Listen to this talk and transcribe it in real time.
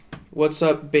What's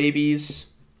up, babies?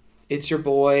 It's your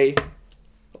boy,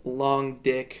 Long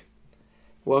Dick.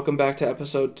 Welcome back to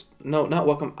episode... No, not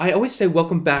welcome. I always say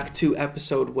welcome back to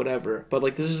episode whatever, but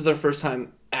like this is their first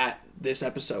time at this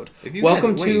episode.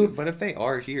 But if they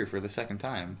are here for the second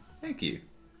time, thank you.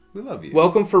 We love you.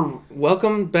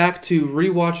 Welcome back to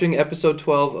rewatching episode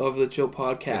 12 of the Chill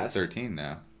Podcast. It's 13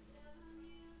 now.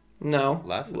 No.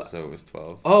 Last episode was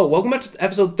 12. Oh, welcome back to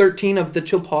episode 13 of the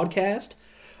Chill Podcast.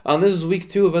 This is week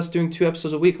 2 of us doing 2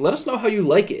 episodes a week. Let us know how you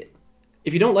like it.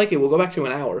 If you don't like it, we'll go back to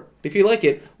an hour. If you like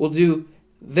it, we'll do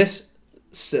this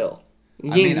still.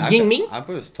 I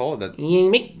was told that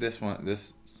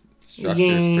this structure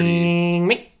is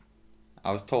pretty...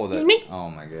 I was told that... Oh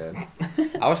my god.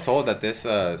 I was told that this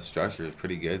structure is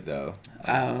pretty good though.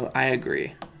 I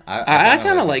agree. I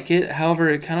kind of like it.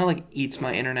 However, it kind of like eats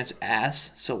my internet's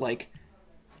ass. So like...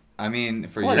 I mean,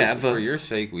 for your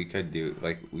sake, we could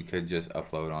just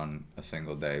upload on a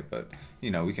single day, but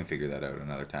we can figure that out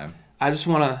another time. I just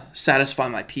want to satisfy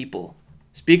my people.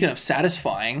 Speaking of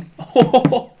satisfying,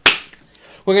 we're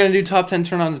gonna do top 10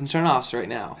 turn-ons and turn-offs right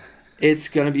now. It's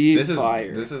gonna be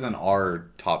fire. This isn't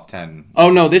our top 10. Oh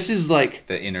no, this is like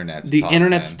the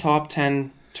internet's top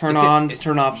 10 turn-ons,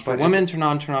 turn-offs for women,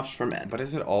 turn-offs for men. But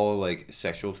is it all like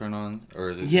sexual turn-ons, or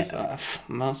is it? Yeah,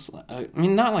 mostly. I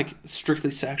mean, not like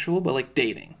strictly sexual, but like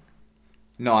dating.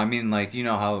 No, I mean like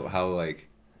how like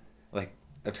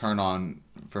a turn-on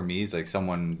for me is like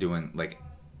someone doing like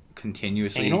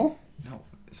continuously. Anal? No,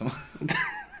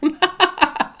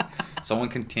 someone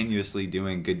continuously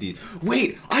doing good deeds.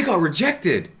 Wait, I got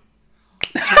rejected.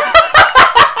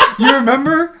 You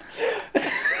remember?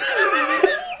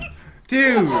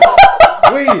 Dude,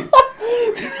 wait.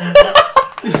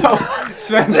 Yo,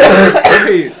 Spence,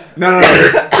 wait. No.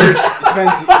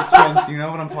 Spence, you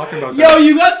know what I'm talking about? Yo,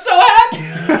 you got so happy.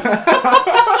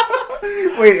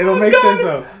 Wait, it'll make sense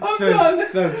though.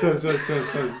 Spence.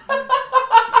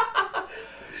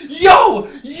 Yo,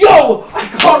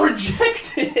 I got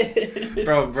rejected.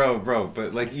 Bro,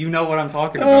 but like you know what I'm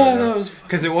talking about.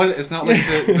 Because it's not like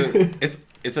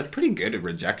it's a pretty good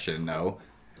rejection though.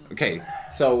 Okay,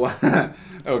 so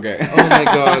okay. Oh my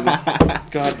god.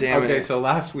 God damn it. Okay, so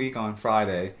last week on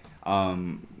Friday,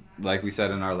 like we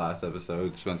said in our last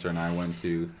episode, Spencer and I went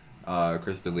to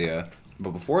Chris D'Elia.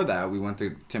 But before that, we went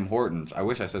to Tim Hortons. I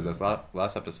wish I said this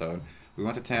last episode. We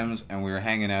went to Tim's and we were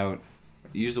hanging out.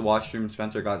 Used the washroom.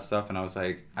 Spencer got stuff, and I was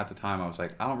like, at the time, I was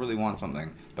like, I don't really want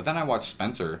something. But then I watched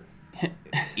Spencer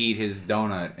eat his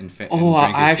donut and drink his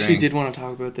I actually drink. did want to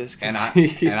talk about this. And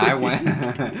I went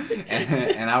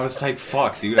and I was like,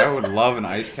 fuck, dude, I would love an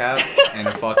ice cap and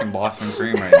a fucking Boston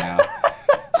cream right now.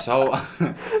 So,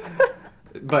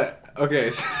 but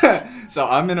okay, so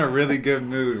I'm in a really good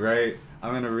mood, right?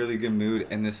 I'm in a really good mood,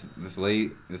 and this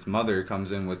mother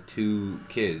comes in with 2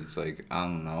 kids. Like, I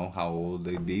don't know how old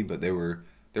they'd be, but they were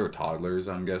toddlers,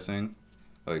 I'm guessing.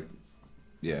 Like,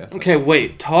 yeah. Okay,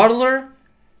 wait, toddler?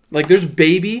 Like, there's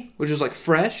baby, which is like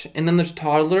fresh, and then there's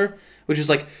toddler, which is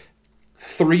like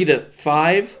 3 to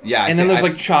 5. Yeah, and then there's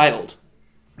like child.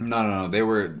 No.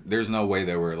 There's no way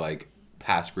they were like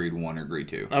past grade 1 or grade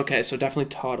 2. Okay, so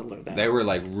definitely toddler then. They were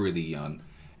like really young,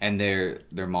 and their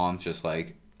mom's just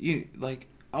like.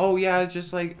 Oh yeah,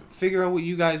 just like figure out what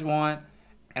you guys want,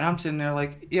 and I'm sitting there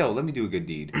like, yo, let me do a good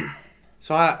deed.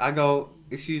 So I go,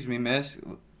 excuse me, miss. Do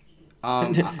you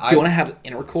want to have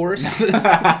intercourse?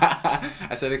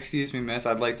 I said, excuse me, miss,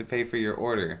 I'd like to pay for your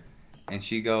order, and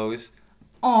she goes,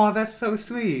 oh, that's so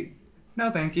sweet.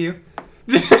 No, thank you.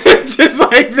 Just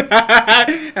like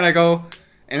that, and I go,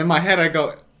 and in my head I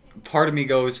go, part of me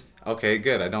goes, okay,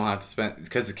 good, I don't have to spend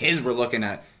because the kids were looking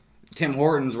at. Tim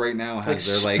Hortons right now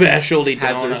has their specialty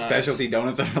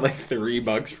donuts that are like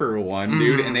 $3 for one,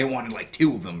 dude, and they wanted like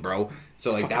 2 of them, bro.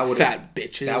 So like that would fat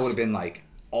bitches. That would have been like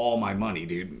all my money,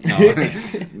 dude. No.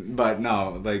 But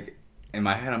no, like in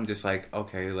my head I'm just like,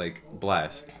 okay, like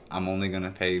blessed. I'm only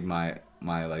gonna pay my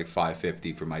like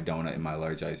 $5.50 for my donut and my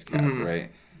large ice cap,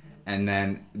 right? And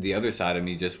then the other side of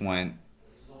me just went,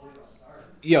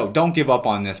 yo, don't give up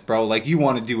on this, bro. Like, you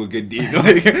want to do a good deed.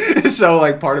 Like, so,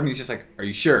 like, part of me is just like, are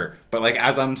you sure? But, like,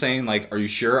 as I'm saying, like, are you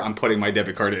sure? I'm putting my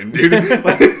debit card in, dude.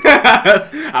 Like,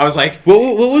 I was like...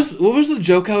 What was the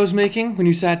joke I was making when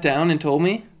you sat down and told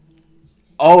me?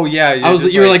 Oh, yeah.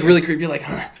 You were, like, really creepy. Like,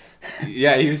 huh?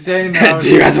 Yeah, he was saying... that do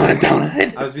you guys want a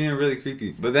donut? I was being really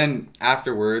creepy. But then,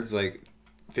 afterwards, like,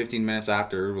 15 minutes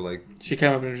after, like... She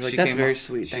came up and was like, that's very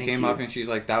sweet. She came up and she's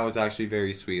like, that was actually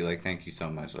very sweet. Like, thank you so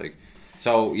much. Like...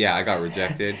 So, yeah, I got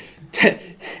rejected.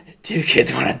 2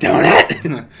 kids want a donut?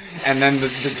 And then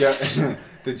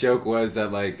The joke was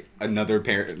that like another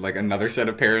parent, like another set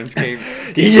of parents came.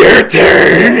 Your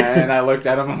turn. And I looked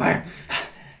at him. I'm like,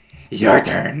 your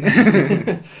turn.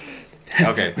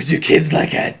 Okay. Would you kids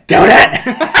like a donut?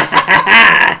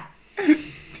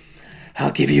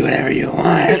 I'll give you whatever you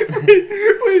want.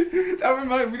 Wait, that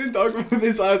reminds me, we didn't talk about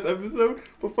this last episode,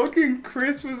 but fucking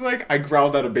Chris was like, I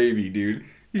growled at a baby, dude.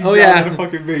 He growled at a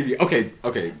fucking baby. Okay,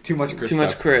 too much Chris.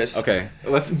 Much Chris. Okay,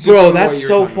 let's. Just Bro, that's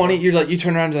so funny. You're like, you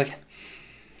turn around and you're like,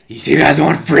 do you guys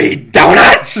want free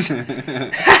donuts?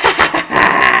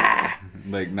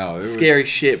 Like, no, it was scary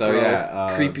shit, so, bro.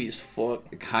 Yeah, creepy as fuck.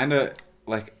 It kind of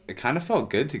felt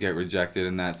good to get rejected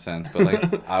in that sense, but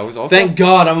like I was also thank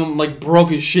God I'm like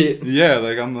broke as shit. Yeah,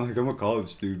 I'm a college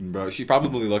student, bro. She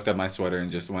probably looked at my sweater and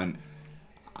just went,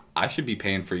 I should be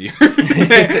paying for you. You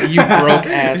broke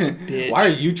ass bitch. Why are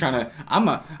you trying to? I'm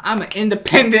an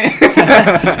independent.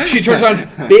 She turns around,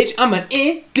 bitch. I'm an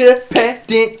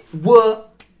independent woman,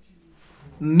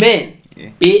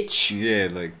 bitch.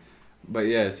 Yeah, but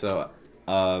yeah. So,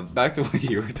 back to what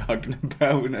you were talking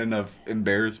about. Enough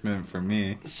embarrassment for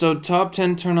me. So top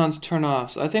 10 turn-ons,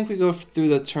 turn-offs. I think we go through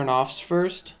the turn-offs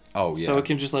first. Oh yeah. So it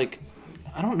can just like,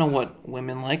 I don't know what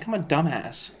women like. I'm a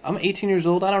dumbass. I'm 18 years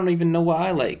old. I don't even know what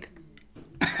I like.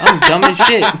 I'm dumb as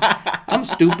shit. I'm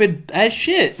stupid as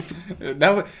shit.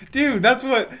 Dude, that's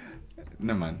what.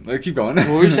 Never mind. Keep going. What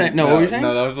were you saying? No, what were you saying?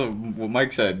 No, that was what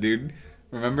Mike said, dude.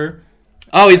 Remember?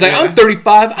 Oh, he's like, I'm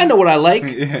 35. I know what I like.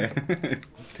 Yeah.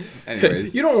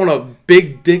 Anyways. You don't want a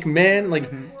big dick man.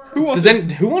 Like, who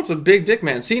wants a big dick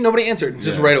man? See, nobody answered.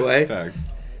 Just right away. Fact.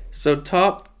 So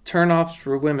top turn-offs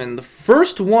for women. The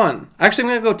first one. Actually, I'm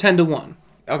going to go 10 to 1.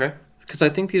 Okay. Because I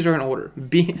think these are in order.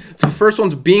 The first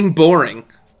one's being boring.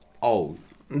 Oh.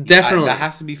 Definitely. That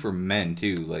has to be for men,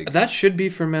 too. That should be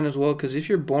for men as well. Because if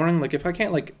you're boring, like, if I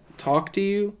can't, like, talk to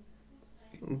you,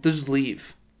 just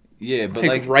leave. Yeah, but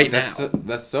like right now.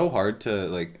 That's so hard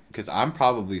to because I'm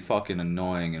probably fucking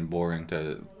annoying and boring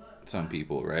to some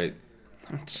people, right?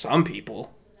 Some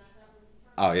people.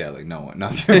 Oh yeah, no one.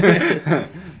 Not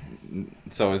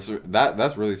so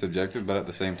that's really subjective, but at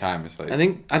the same time, it's like I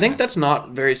think that's not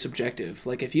very subjective.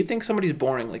 Like if you think somebody's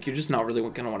boring, like you're just not really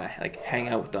gonna want to like hang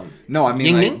out with them. No, I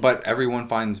mean Ying-ying? but everyone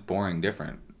finds boring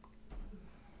different.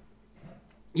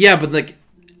 Yeah, but like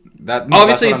that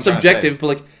obviously it's subjective, but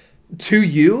like. To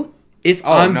you, if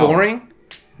I'm boring,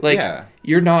 like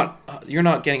you're not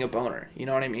getting a boner. You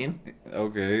know what I mean?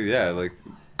 Okay, yeah.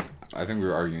 I think we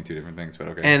were arguing two different things, but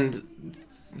okay. And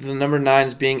the number 9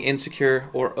 is being insecure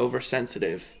or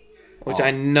oversensitive, which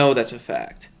I know that's a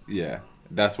fact. Yeah,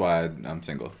 that's why I'm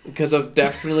single. Because I'm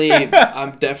definitely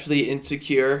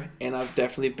insecure, and I've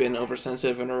definitely been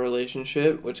oversensitive in a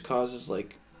relationship, which causes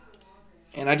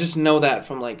and I just know that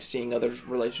from seeing other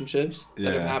relationships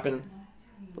that have happened.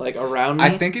 Around me.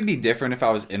 I think it'd be different if I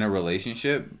was in a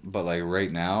relationship, but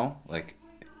right now,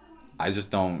 I just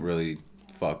don't really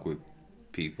fuck with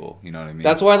people. You know what I mean?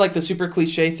 That's why the super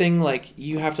cliche thing,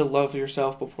 you have to love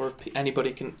yourself before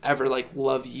anybody can ever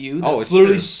love you. That's it's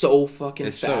literally true. so fucking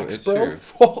it's facts, true.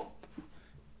 bro.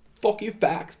 Fuck you,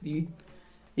 facts, dude.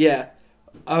 Yeah,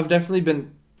 I've definitely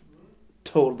been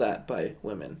told that by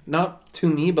women, not to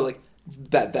me, but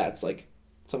that's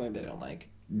something they don't like.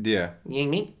 Yeah. You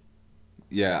know me?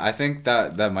 Yeah, I think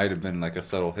that might have been a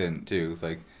subtle hint too,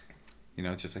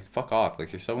 just fuck off,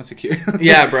 you're so insecure.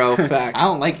 Yeah, bro, facts. I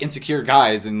don't like insecure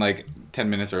guys, and 10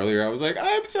 minutes earlier I was like,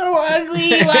 I'm so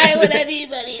ugly. Why would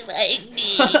anybody like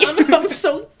me? I'm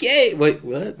so gay. Wait,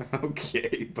 what?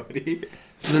 Okay, buddy.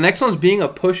 The next one's being a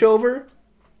pushover.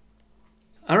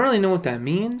 I don't really know what that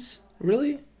means.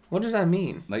 Really? What does that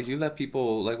mean? You let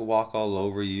people walk all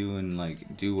over you and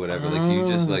do whatever. You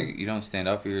just you don't stand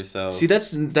up for yourself. See,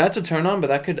 that's a turn on, but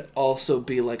that could also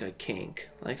be a kink.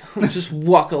 Just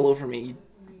walk all over me.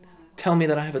 Tell me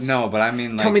that I have a no, but I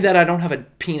mean tell me that I don't have a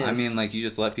penis. I mean you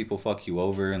just let people fuck you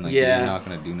over and you're not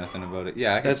gonna do nothing about it.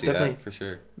 Yeah, I can see that for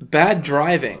sure. Bad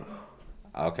driving.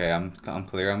 Okay, I'm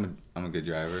clear. I'm a good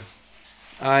driver.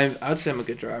 I'd say I'm a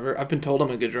good driver. I've been told I'm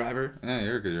a good driver. Yeah,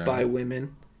 you're a good driver. By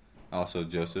women. Also,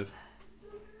 Joseph.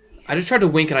 I just tried to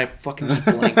wink and I fucking just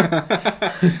blinked.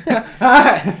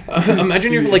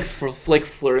 Imagine you're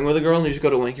flirting with a girl and you just go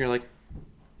to wink and you're like.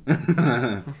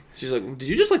 She's like, did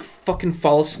you just fucking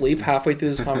fall asleep halfway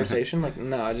through this conversation?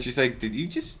 No, I just. She's like, did you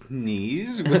just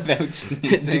sneeze without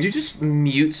sneezing? Did you just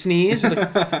mute sneeze?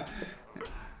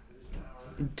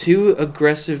 Too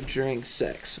aggressive during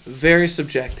sex. Very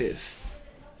subjective.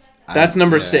 That's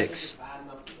number 6.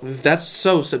 That's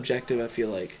so subjective, I feel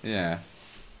like. Yeah.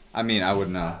 I mean, I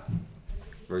wouldn't know.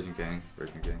 Virgin gang.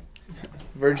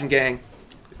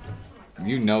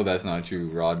 You know that's not true,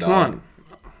 raw dog.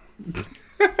 Come on.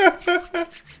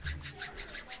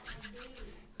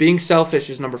 Being selfish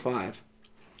is number 5.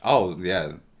 Oh,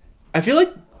 yeah. I feel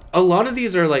like a lot of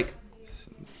these are like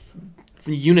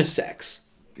unisex.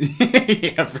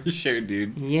 Yeah, for sure,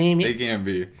 dude. Yeah, They can't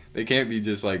be. They can't be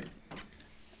just like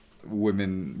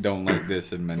women don't like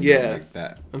this and men Yeah. don't like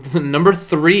that. Number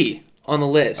 3 on the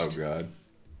Oh, list. God.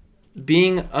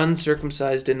 Being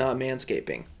uncircumcised and not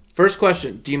manscaping. First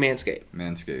question, do you manscape?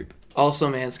 Manscape. Also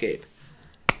manscape.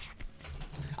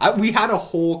 We had a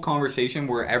whole conversation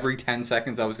where every 10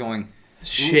 seconds I was going,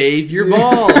 Shave your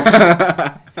balls.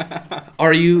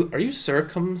 Are you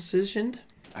circumcisioned?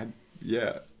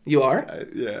 Yeah. You are?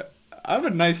 Yeah. I have a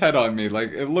nice head on me.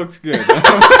 Like, it looks good.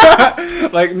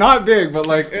 Like, not big, but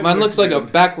like... Mine looks like a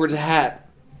backwards hat.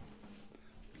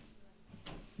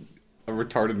 A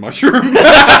retarded mushroom.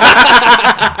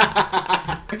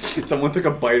 Someone took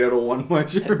a bite out of one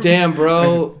mushroom. Damn,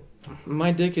 bro.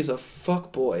 My dick is a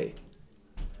fuck boy.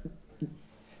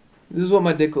 This is what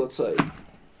my dick looks like.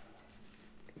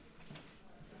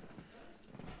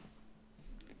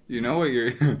 You know what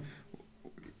you're...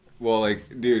 Well,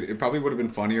 like, dude, it probably would have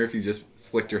been funnier if you just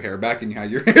slicked your hair back and you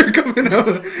had your hair coming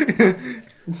out.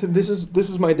 This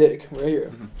is my dick right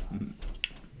here.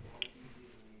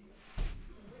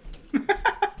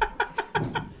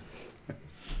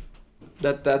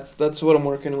 That's what I'm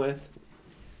working with.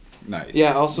 Nice.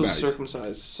 Yeah, also Nice.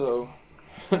 circumcised, so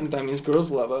that means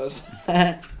girls love us.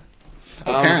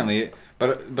 Apparently,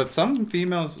 but some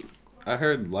females I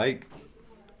heard like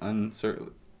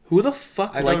uncertain. Who the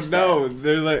fuck I likes don't know.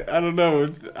 They're like, I don't know.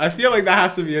 I feel like that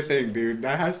has to be a thing, dude.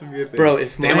 That has to be a thing. Bro,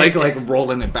 if they my- like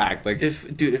rolling it back, like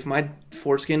if my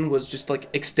foreskin was just like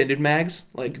extended mags,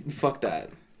 like fuck that.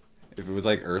 if it was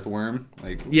like earthworm,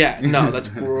 like Yeah, no, that's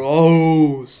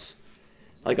gross.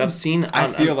 Like I've seen I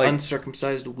feel like-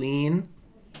 uncircumcised ween,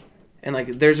 and like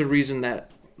there's a reason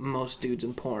that most dudes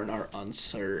in porn are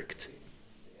uncirced,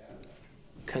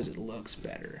 because it looks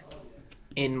better,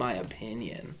 in my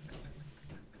opinion.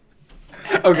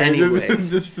 okay. Anyways,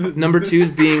 just Number 2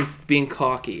 is being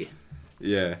cocky.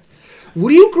 yeah. What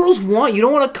do you girls want? You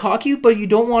don't want a cocky, but you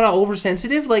don't want a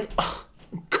oversensitive? Like, ugh,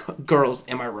 girls,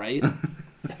 am I right?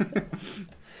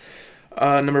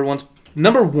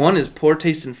 Number 1 is poor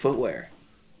taste in footwear.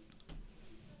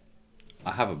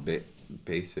 I have a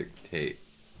basic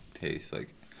taste. Like,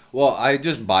 well, I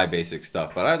just buy basic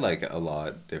stuff, but I like a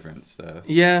lot different stuff.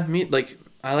 Yeah,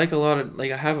 I like a lot of,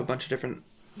 like, I have a bunch of different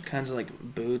kinds of, like,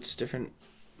 boots, different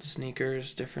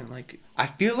sneakers, different, like, I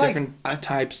feel like different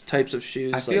types of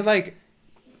shoes. I feel like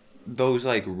those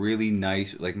like really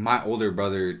nice, like my older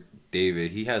brother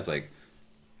David, he has like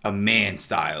a man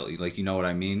style, like, you know what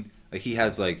I mean? Like he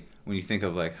has like, when you think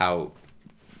of like how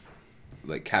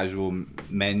like casual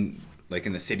men like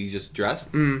in the city just dress,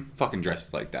 fucking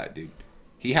dresses like that, dude.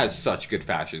 He has such good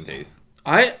fashion taste.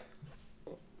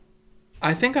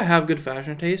 I think I have good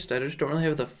fashion taste. I just don't really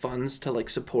have the funds to like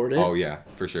support it. Oh yeah,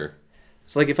 for sure.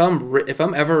 So like if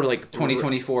I'm ever like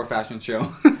 2024 fashion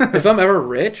show. if I'm ever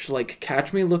rich, like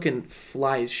catch me looking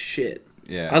fly as shit.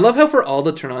 Yeah. I love how for all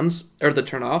the turn-ons or the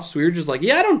turn-offs, we were just like,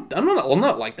 yeah, I'm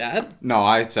not like that. No,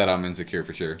 I said I'm insecure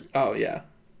for sure. Oh yeah,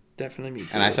 definitely me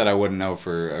too. And I said I wouldn't know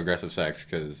for aggressive sex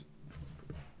because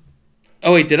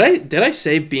oh wait, did I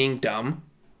say being dumb?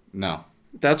 no.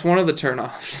 That's one of the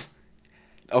turn-offs.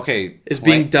 Okay, Is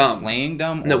being dumb. Playing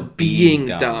dumb? No, or being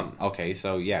dumb. Okay,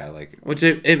 so yeah, like Which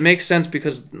it makes sense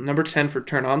because number 10 for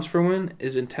turn-ons for women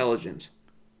is intelligence.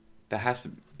 that has to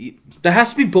be That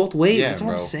has to be both ways. Yeah, That's what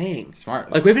I'm bro. saying.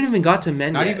 smart. Like we haven't even got to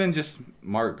men not yet. even just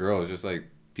smart girls, just like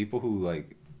people who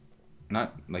like,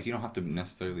 not like you don't have to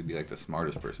necessarily be like the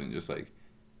smartest person. Just like,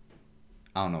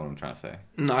 I don't know what I'm trying to say.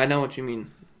 No, I know what you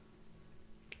mean.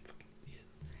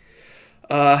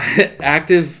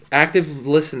 Active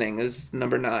listening is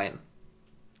number 9.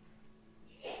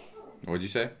 What'd you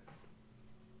say?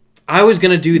 I was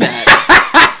gonna do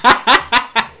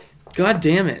that. God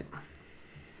damn it.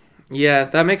 Yeah,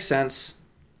 that makes sense.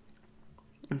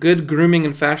 Good grooming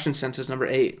and fashion sense is number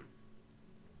 8.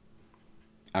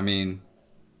 I mean,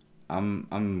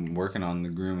 I'm working on the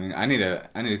grooming. I need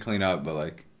to clean up, but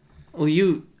like, Well,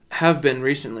 you have been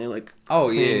recently, like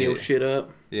cleaning your shit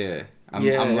up. yeah. I'm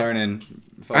Yeah. learning.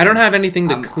 I don't have anything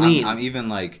to clean. I'm even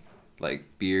like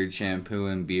beard shampoo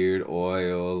and beard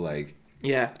oil, like.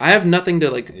 Yeah, I have nothing to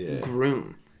like Yeah.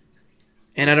 groom,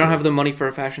 and I don't have the money for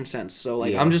a fashion sense. So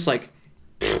like, Yeah. I'm just like,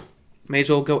 may as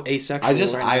well go asexual.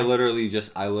 I literally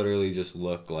just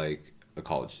look like a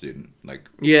college student. Like,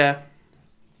 Yeah.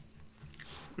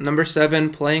 Number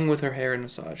 7, playing with her hair and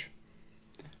massage.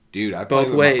 dude, Both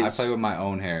ways. I play with my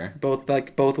own hair.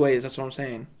 Both ways. That's what I'm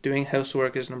saying. Doing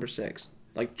housework is number 6.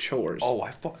 like chores. Oh,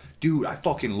 dude, I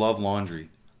fucking love laundry.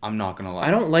 I'm not gonna lie.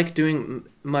 I don't like doing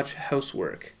much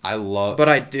housework, but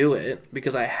I do it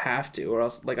because I have to, or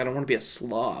else like I don't want to be a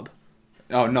slob.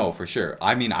 Oh no, for sure.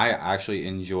 I mean, I actually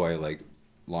enjoy like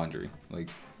laundry. Like,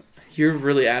 you're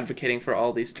really advocating for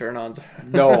all these turn-ons.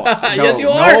 No, yes, you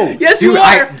are. No. Yes, Dude, you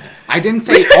are. I didn't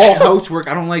say all housework.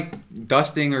 I don't like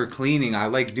dusting or cleaning. I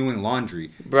like doing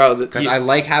laundry, bro. Because I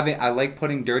like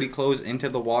putting dirty clothes into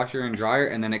the washer and dryer,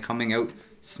 and then it coming out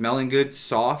smelling good,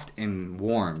 soft, and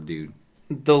warm, dude.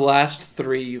 The last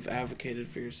 3 you've advocated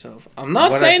for yourself. I'm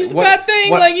not saying it's a bad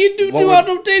thing. Like you do all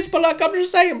those things, but like I'm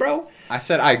just saying, bro. I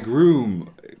said I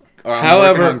groom. Or I'm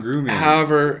working on grooming.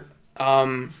 However,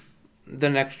 the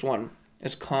next one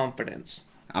is confidence.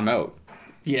 I'm out.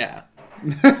 Yeah.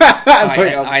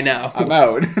 I know. I'm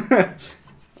out.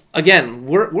 Again,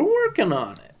 we're working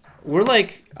on it. We're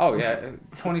like, oh yeah,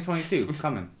 2022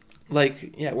 coming.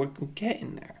 Like, yeah, we're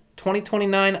getting there.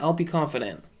 2029, I'll be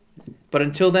confident. But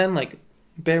until then, like,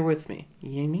 bear with me. You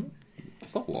know what I mean?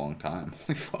 It's a long time.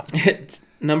 Fuck.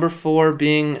 Number 4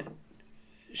 being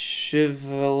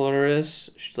chivalrous,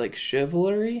 like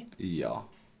chivalry. Yeah.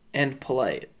 And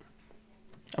polite.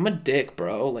 I'm a dick,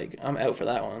 bro. Like, I'm out for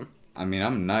that one. I mean,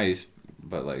 I'm nice,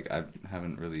 but like I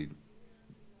haven't really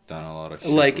done a lot of shit.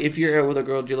 Like, if you're out with a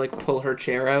girl, do you like pull her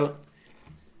chair out?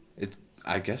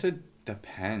 I guess it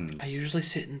depends. I usually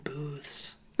sit in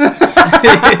booths.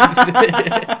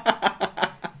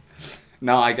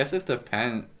 No, I guess it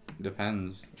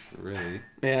depends, really.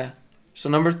 Yeah. So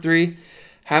number 3,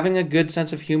 having a good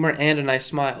sense of humor and a nice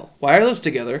smile. Why are those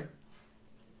together?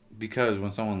 Because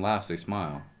when someone laughs, they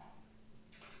smile.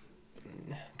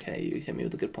 Okay, you hit me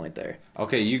with a good point there.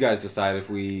 Okay, you guys decide if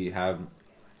we have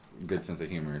a good sense of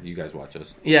humor. You guys watch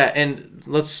us. Yeah, and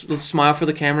let's smile for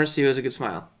the camera, see who has a good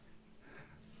smile.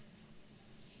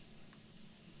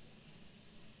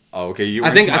 Oh, okay. You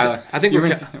weren't smiling. I think you we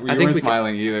weren't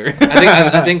smiling either.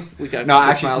 I think we got no.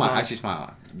 Actually, smiles smile. on. Actually,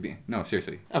 smile. No,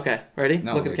 seriously. Okay, ready?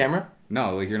 No, look at the camera.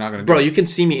 No, like you're not gonna. Bro, you can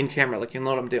see me in camera. Like you know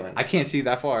what I'm doing. I can't see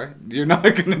that far. You're not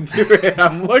gonna do it.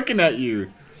 I'm looking at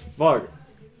you. Fuck.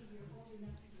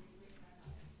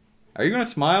 Are you gonna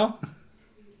smile?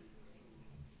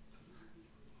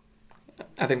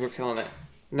 I think we're killing it.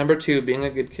 Number 2, being a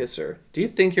good kisser. Do you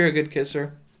think you're a good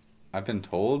kisser? I've been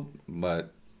told,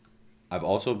 but I've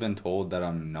also been told that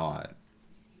I'm not.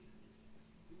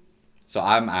 So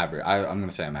I'm average. I'm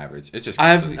gonna say I'm average. It's just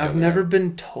I've never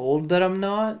been told that I'm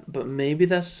not, but maybe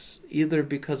that's either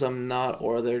because I'm not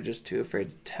or they're just too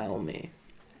afraid to tell me.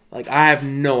 Like I have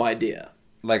no idea.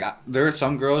 Like there are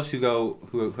some girls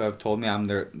who have told me I'm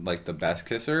their like the best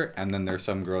kisser, and then there's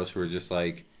some girls who are just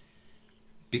like,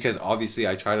 because obviously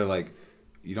I try to like,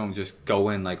 you don't just go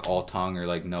in like all tongue or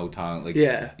like no tongue. Like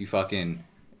yeah, you fucking.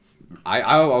 I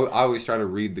always try to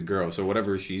read the girl, so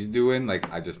whatever she's doing, like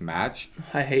I just match.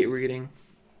 I hate reading.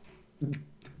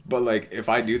 But like if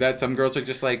I do that, some girls are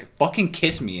just like fucking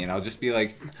kiss me, and I'll just be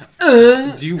like,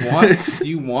 do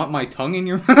you want my tongue in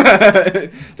your?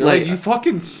 They're like you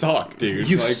fucking suck, dude.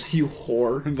 You like, you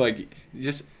whore. Like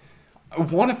just I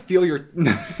want to feel your.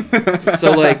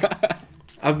 So like,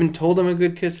 I've been told I'm a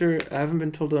good kisser. I haven't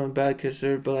been told I'm a bad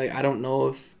kisser, but like I don't know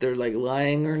if they're like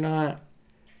lying or not.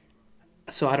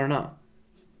 So I don't know.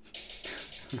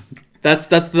 That's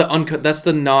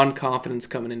the non-confidence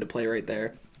coming into play right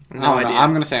there. No idea.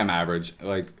 I'm gonna say I'm average.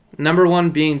 Like number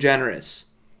 1 being generous.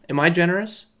 Am I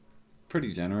generous?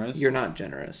 Pretty generous. You're not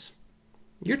generous.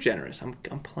 You're generous. I'm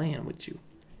playing with you.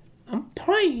 I'm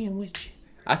playing with you.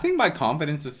 I think my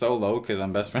confidence is so low because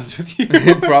I'm best friends with you.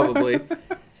 Probably.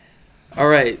 All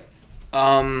right.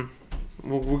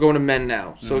 We're going to men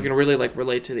now, so we can really like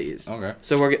relate to these. Okay.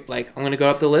 So we're like, I'm gonna go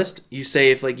up the list. You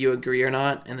say if like you agree or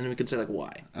not, and then we can say like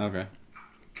why. Okay.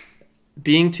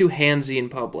 Being too handsy in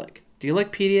public. Do you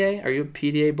like PDA? Are you a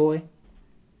PDA boy?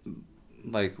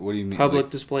 Like, what do you mean? Public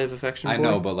like, display of affection. I boy?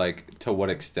 know, but like, to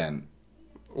what extent?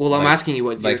 Well, I'm like, asking you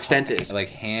what your extent is. Like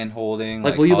hand holding.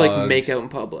 Like, will you hugs. like make out in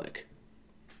public?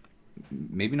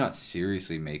 Maybe not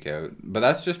seriously make out, but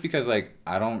that's just because like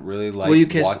I don't really like. Will you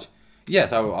kiss? Watch.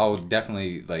 Yes, I will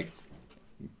definitely like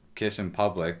kiss in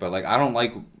public, but like I don't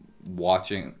like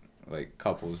watching like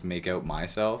couples make out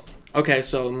myself. Okay,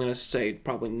 so I'm gonna say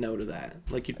probably no to that.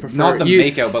 Like you'd prefer not the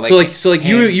make out, but like so like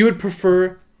you would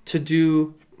prefer to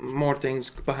do more things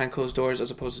behind closed doors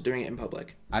as opposed to doing it in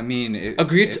public. I mean,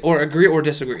 agree or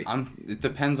disagree. It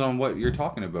depends on what you're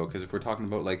talking about. Because if we're talking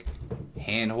about like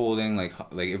hand holding, like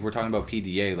if we're talking about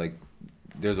PDA, like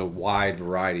there's a wide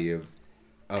variety of.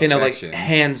 Okay, no, like affection.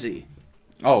 handsy.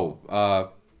 Oh,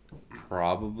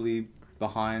 probably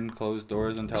behind closed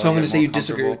doors until. So I'm going to say you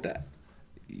disagree with that.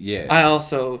 Yeah. I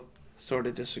also sort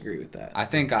of disagree with that. I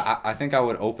think I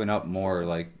would open up more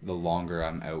like the longer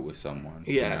I'm out with someone.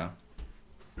 Yeah. You know?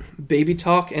 Baby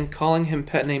talk and calling him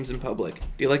pet names in public. Do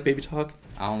you like baby talk?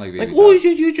 I don't like baby Like, talk. oh,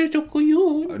 you just so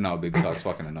cute. No, baby talk's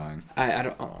fucking annoying. I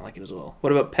don't like it as well.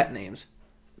 What about pet names?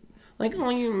 Like, oh,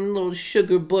 you little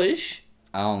sugar bush.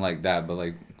 I don't like that, but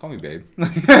like, call me babe.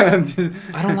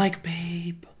 I don't like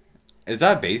babe. Is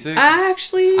that basic?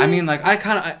 Actually, I mean, like,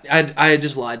 I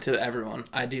just lied to everyone.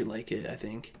 I do like it, I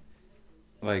think.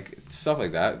 like stuff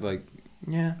like that. Like,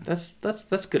 Yeah,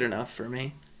 that's good enough for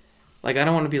me. Like, I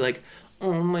don't want to be like,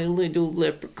 oh, my little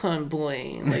leprechaun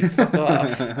boy. Like, fuck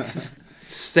off. Just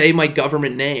say my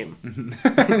government name.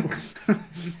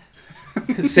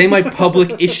 Say my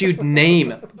public issued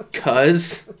name,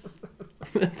 cuz.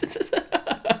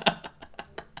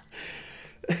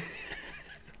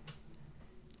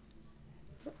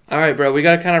 All right, bro. We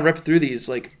gotta kind of rip through these.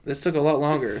 Like, this took a lot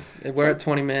longer. We're at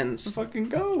 20 minutes. fucking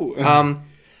go.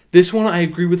 This one I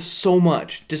agree with so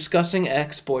much. Discussing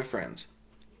ex-boyfriends.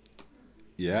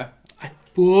 Yeah. I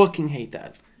fucking hate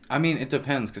that. I mean, it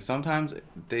depends, because sometimes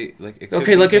they, like... It could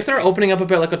Okay, be like, if they're opening up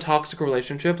about, like, a toxic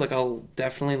relationship, like, I'll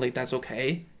definitely, like, that's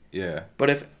okay. Yeah. But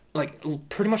if, like,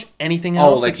 pretty much anything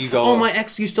else... like, you go... Oh, my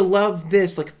ex used to love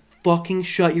this. Like, fucking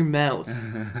shut your mouth.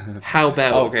 How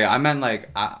about... Okay, I meant, like,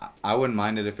 I wouldn't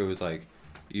mind it if it was, like,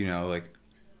 you know, like,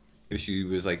 if she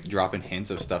was, like, dropping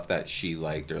hints of stuff that she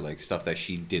liked or, like, stuff that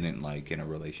she didn't like in a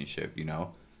relationship, you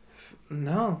know?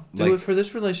 No. Do Like- it for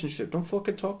this relationship. Don't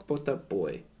fucking talk about that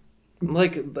boy.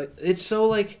 Like, it's so,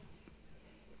 like,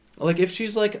 if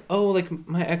she's like, oh, like,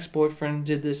 my ex-boyfriend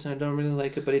did this and I don't really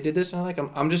like it, but he did this and I like him.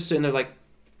 I'm just sitting there like,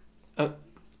 oh,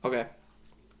 okay.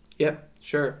 Yep,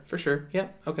 sure, for sure.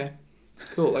 Yep, okay.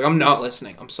 Cool. Like, I'm not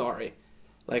listening. I'm sorry.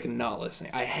 Like, not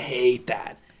listening. I hate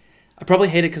that. I probably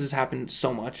hate it because it's happened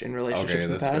so much in relationships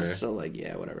in the past. fair. So, like,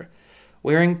 yeah, whatever.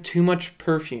 Wearing too much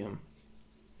perfume.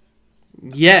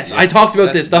 Yes, Yeah, I talked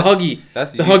about this. The huggy.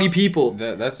 That's The huggy people.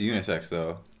 That's unisex,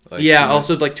 though. Like, Yeah, too much-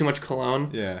 also, like, too much cologne.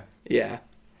 Yeah. Yeah.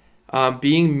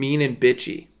 Being mean and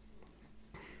bitchy.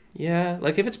 Yeah,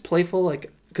 like, if it's playful,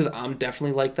 like, because I'm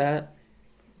definitely like that.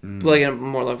 But, like, in a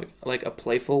more like a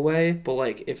playful way. But,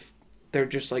 like, if they're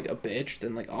just, like, a bitch,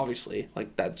 then, like, obviously,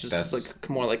 like, that's like,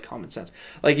 more, like, common sense.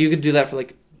 Like, you could do that for,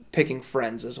 like, picking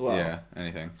friends as well. Yeah,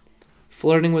 anything.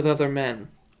 Flirting with other men,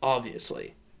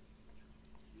 obviously.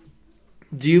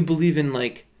 Do you believe in,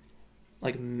 like,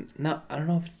 not, I don't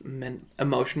know if it's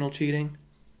emotional cheating?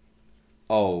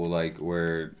 Oh, like,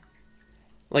 where...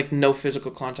 Like, no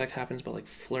physical contact happens, but, like,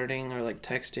 flirting or, like,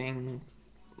 texting,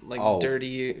 like,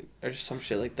 dirty or some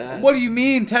shit like that. What do you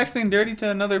mean? Texting dirty to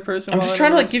another person? I'm while just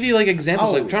trying to, like, otherwise- give you, like,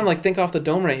 examples. Like, Oh. I'm trying to, like, think off the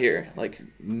dome right here. Like,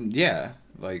 Yeah,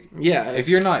 like... yeah. If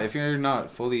you're not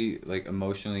fully, like,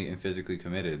 emotionally and physically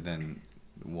committed, then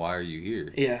why are you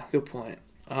here? Yeah, good point.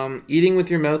 Eating with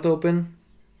your mouth open,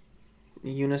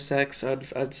 unisex,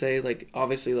 I'd say, like,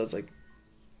 obviously that's, like,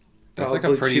 That's like a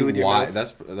probably pretty chew with your wide...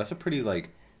 mouth. That's a pretty, like,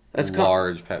 That's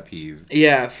large pet peeve.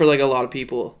 Yeah, for, like, a lot of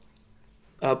people.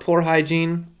 Poor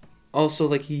hygiene, also,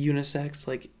 like, unisex,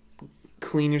 like,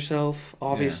 clean yourself,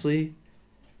 obviously.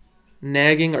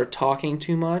 Nagging or talking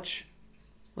too much.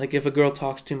 Like, if a girl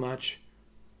talks too much,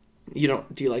 do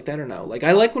you like that or no? Like,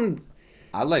 I like when...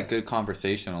 I like good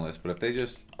conversationalists, but if they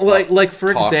just Like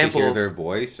for talk example, to hear their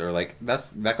voice, or like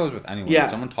that goes with anyone. Yeah. If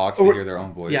someone talks to Or- hear their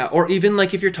own voice. yeah, or even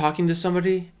like if you're talking to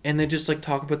somebody and they just like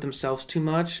talk about themselves too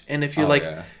much, and if you're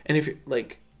yeah. and if you're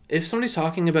like, if somebody's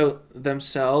talking about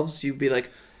themselves, you'd be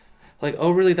like,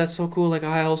 oh really, that's so cool. Like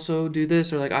I also do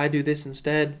this, or like I do this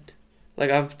instead. Like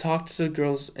I've talked to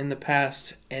girls in the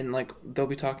past, and like they'll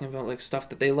be talking about like stuff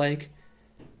that they like.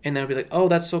 And then I'll be like, oh,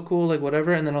 that's so cool, like,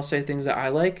 whatever. And then I'll say things that I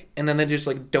like. And then they just,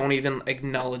 like, don't even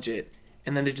acknowledge it.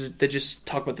 And then they just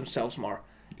talk about themselves more.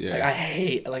 Yeah.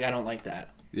 Like, I don't like that.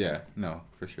 Yeah, no,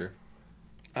 for sure.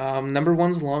 Number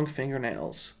one's long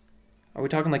fingernails. Are we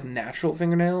talking, like, natural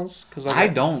fingernails? Cause, like, I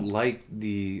don't like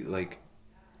the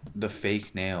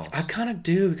fake nails. I kind of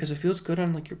do, because it feels good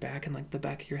on, like, your back and, like, the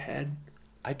back of your head.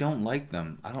 I don't like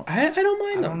them. I don't mind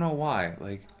I them. don't know why.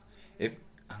 Like,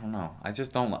 I don't know. I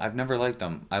just don't. I've never liked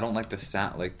them. I don't like the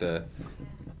sound. Like the.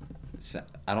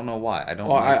 I don't know why. I don't.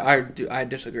 Oh, like, I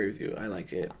disagree with you. I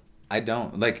like it. I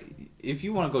don't like. If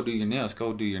you want to go do your nails,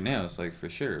 go do your nails. Like for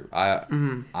sure.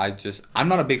 I'm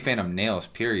not a big fan of nails.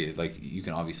 Period. Like you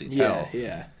can obviously tell.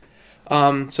 Yeah.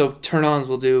 So turn-ons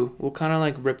we'll kind of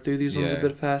like rip through these ones a Yeah.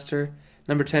 bit faster.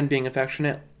 Number 10 being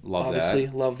affectionate. Love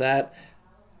love that.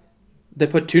 They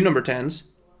put 2 number 10s.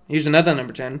 Here's another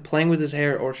number 10. Playing with his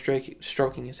hair or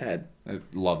stroking his head. I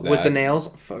love that. With the nails.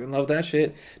 Fucking love that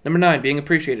shit. Number 9, being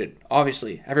appreciated.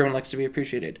 Obviously, everyone likes to be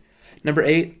appreciated. Number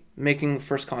 8, making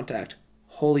first contact.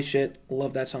 Holy shit,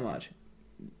 love that so much.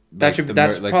 Like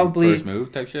That's probably first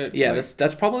move type shit. Yeah, like,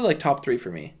 that's probably like top 3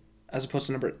 for me, as opposed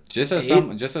to number just as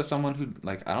 8. someone who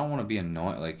like I don't want to be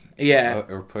annoying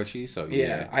or pushy. So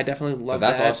yeah, I definitely love but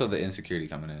that's that. also the insecurity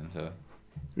coming in. So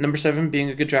Number 7, being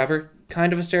a good driver,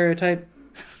 kind of a stereotype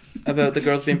about the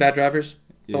girls being bad drivers,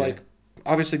 but like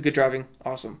obviously good driving,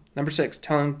 awesome. Number 6,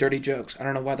 telling dirty jokes. I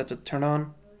don't know why that's a turn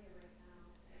on.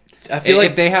 I feel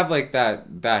like if they have like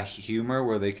that humor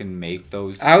where they can make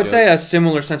those. I would jokes, say a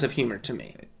similar sense of humor to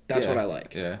me. That's what I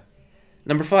like. Yeah.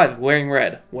 Number 5, wearing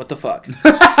red. What the fuck?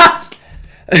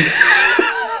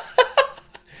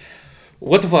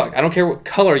 What the fuck? I don't care what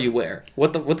color you wear.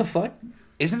 What the fuck?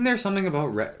 Isn't there something about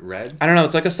red? I don't know.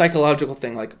 It's like a psychological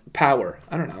thing, like power.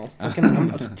 I don't know.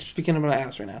 I'm speaking of my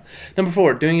ass right now. Number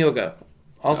 4, doing yoga.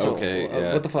 Also,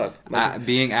 what the fuck? Like,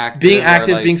 being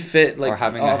active, being fit, like or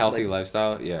having a healthy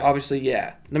lifestyle. Yeah. Obviously,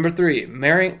 yeah. Number 3,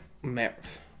 wearing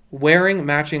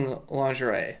matching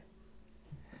lingerie.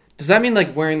 Does that mean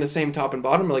like wearing the same top and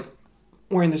bottom, or like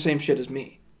wearing the same shit as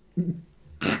me?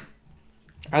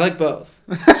 I like both.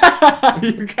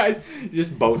 You guys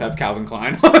just both have Calvin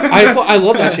Klein. I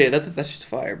love that shit. That's just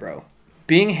fire, bro.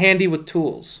 Being handy with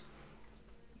tools.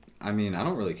 I mean, I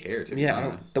don't really care. To be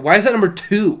honest. Why is that number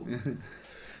 2?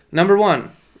 Number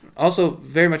 1, also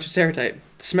very much a stereotype.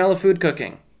 Smell of food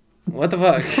cooking. What the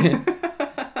fuck?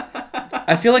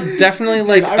 I feel like definitely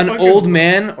like an old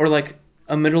man or like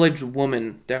a middle-aged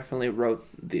woman definitely wrote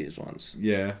these ones.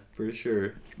 Yeah, for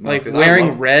sure. No, like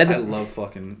wearing red. I love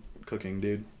fucking cooking,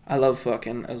 dude. I love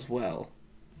fucking as well.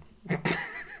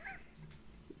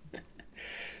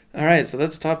 Alright, so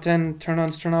that's top 10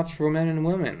 turn-ons, turn-offs for men and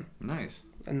women. Nice.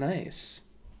 Nice.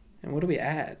 And what do we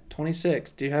add?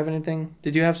 26. Do you have anything?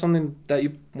 Did you have something that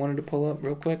you wanted to pull up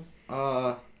real quick?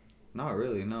 Not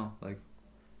really, no. Like,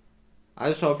 I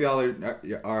just hope y'all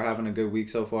are having a good week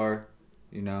so far.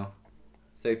 You know,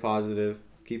 stay positive.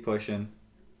 Keep pushing.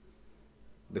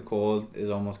 The cold is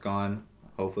almost gone,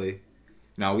 hopefully.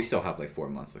 No, we still have like 4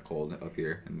 months of cold up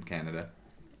here in Canada.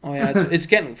 Oh yeah, it's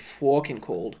getting fucking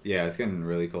cold. Yeah, it's getting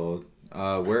really cold.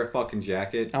 Wear a fucking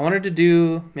jacket. I wanted to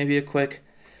do maybe a quick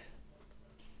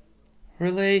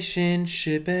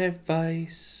relationship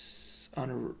advice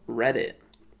on Reddit.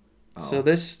 Oh. So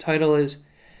this title is,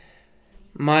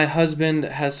 "My husband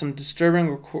has some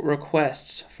disturbing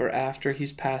requests for after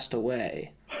he's passed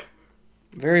away."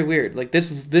 Very weird. Like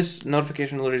this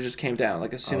notification literally just came down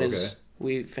like as soon as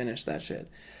we finished that shit.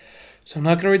 So I'm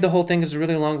not going to read the whole thing because it's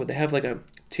really long, but they have like a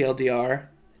TLDR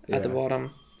at the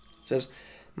bottom. It says,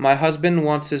 "My husband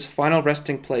wants his final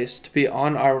resting place to be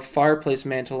on our fireplace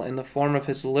mantle in the form of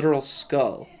his literal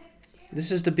skull.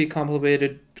 This is to be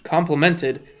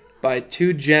complemented by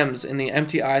 2 gems in the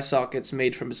empty eye sockets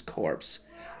made from his corpse.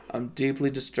 I'm deeply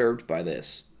disturbed by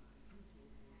this."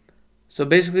 So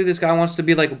basically this guy wants to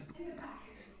be like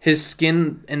his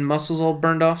skin and muscles all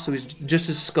burned off, so he's just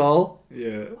his skull.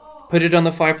 Yeah. Put it on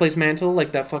the fireplace mantle,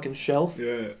 like that fucking shelf.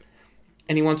 Yeah.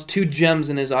 And he wants 2 gems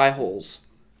in his eye holes.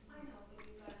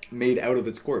 Made out of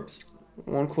his corpse.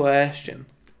 One question.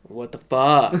 What the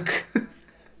fuck?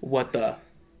 What the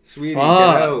Sweetie,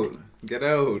 fuck? Get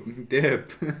out.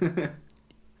 Dip.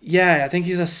 Yeah, I think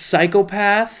he's a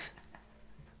psychopath.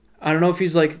 I don't know if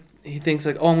he's like, he thinks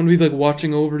like, oh, I'm going to be like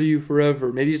watching over you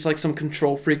forever. Maybe it's like some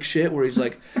control freak shit where he's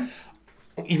like,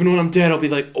 even when I'm dead, I'll be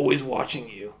like always watching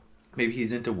you. Maybe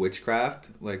he's into witchcraft.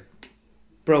 Like,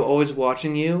 bro, always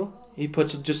watching you. He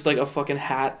puts just like a fucking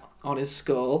hat on his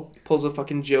skull. Pulls a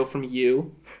fucking Joe from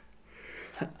You.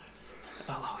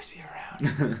 I'll always be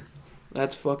around.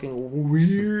 That's fucking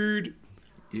weird.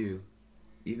 You.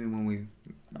 Even when we...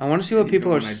 I want to see what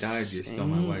people are saying. When I died, you're still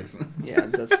my wife. Yeah,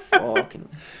 that's fucking...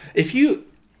 If you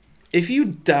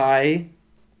die...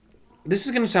 This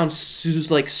is going to sound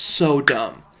so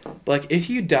dumb. But like, if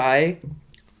you die,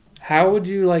 how would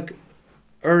you like...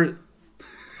 Or...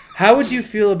 How would you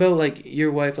feel about like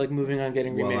your wife like moving on,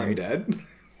 getting remarried? While I'm dead?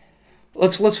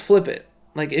 Let's flip it.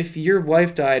 Like, if your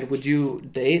wife died, would you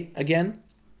date again?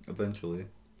 Eventually.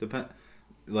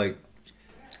 Like,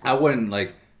 I wouldn't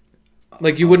like...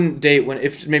 Like, you wouldn't date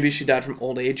if maybe she died from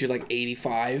old age, you're like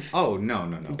 85. Oh,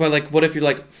 no. But like, what if you're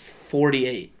like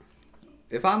 48?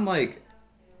 If I'm like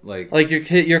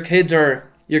your kids are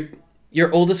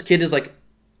your oldest kid is like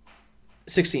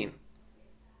 16.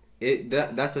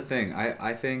 That's the thing.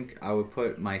 I think I would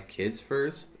put my kids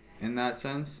first in that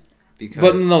sense because.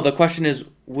 But no, the question is,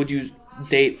 would you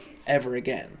date ever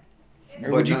again?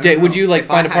 Or would you date? No. Would you like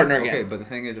find a partner again? Okay, but the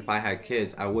thing is, if I had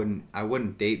kids, I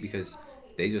wouldn't date because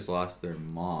they just lost their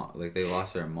mom. Like, they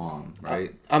lost their mom,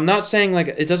 right? I'm not saying like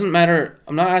it doesn't matter.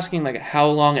 I'm not asking like how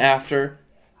long after,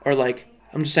 or like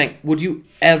I'm just saying, would you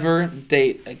ever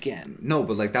date again? No,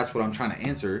 but like that's what I'm trying to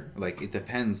answer. Like it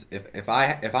depends. If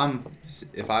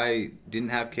I didn't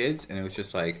have kids and it was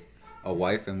just like a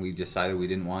wife and we decided we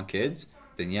didn't want kids,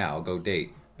 then yeah, I'll go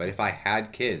date. But if I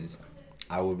had kids,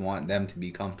 I would want them to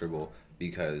be comfortable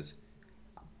because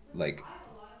like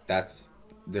that's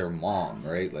their mom,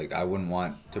 right? Like I wouldn't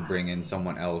want to bring in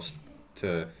someone else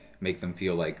to make them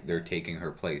feel like they're taking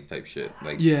her place type shit.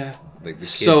 Like Yeah. like the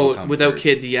kids So will come without first.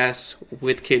 kids, yes.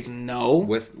 With kids, no.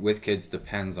 With kids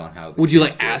depends on how the Would you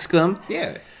kids like feel. ask them?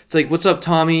 Yeah. It's like, what's up,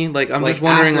 Tommy? Like, I'm Like, just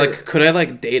wondering, after- like, could I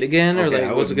like date again, or Okay,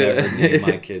 like, I what's would good? never name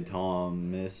my kid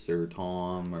Tom, Miss or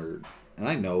Tom, and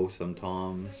I know some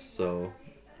Toms, so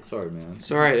sorry, man. It's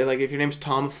alright. Like, if your name's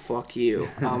Tom, fuck you.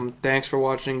 Thanks for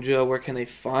watching, Joe. Where can they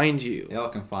find you? Y'all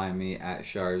can find me at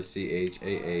Sharz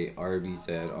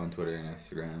CHAARBZ on Twitter and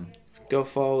Instagram. Go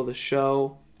follow the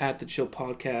show at the Chill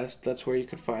Podcast. That's where you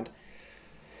can find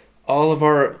all of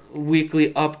our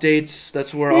weekly updates.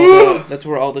 That's where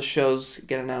all the shows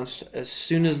get announced as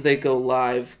soon as they go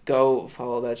live. Go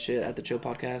follow that shit at the Chill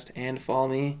Podcast and follow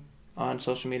me on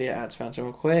social media at Spencer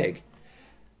McQuaig.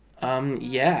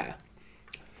 Yeah.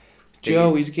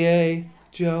 Joey's gay.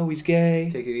 Joey's gay.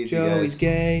 Take it easy, Joey's guys.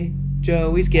 gay.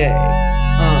 Joey's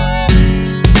gay.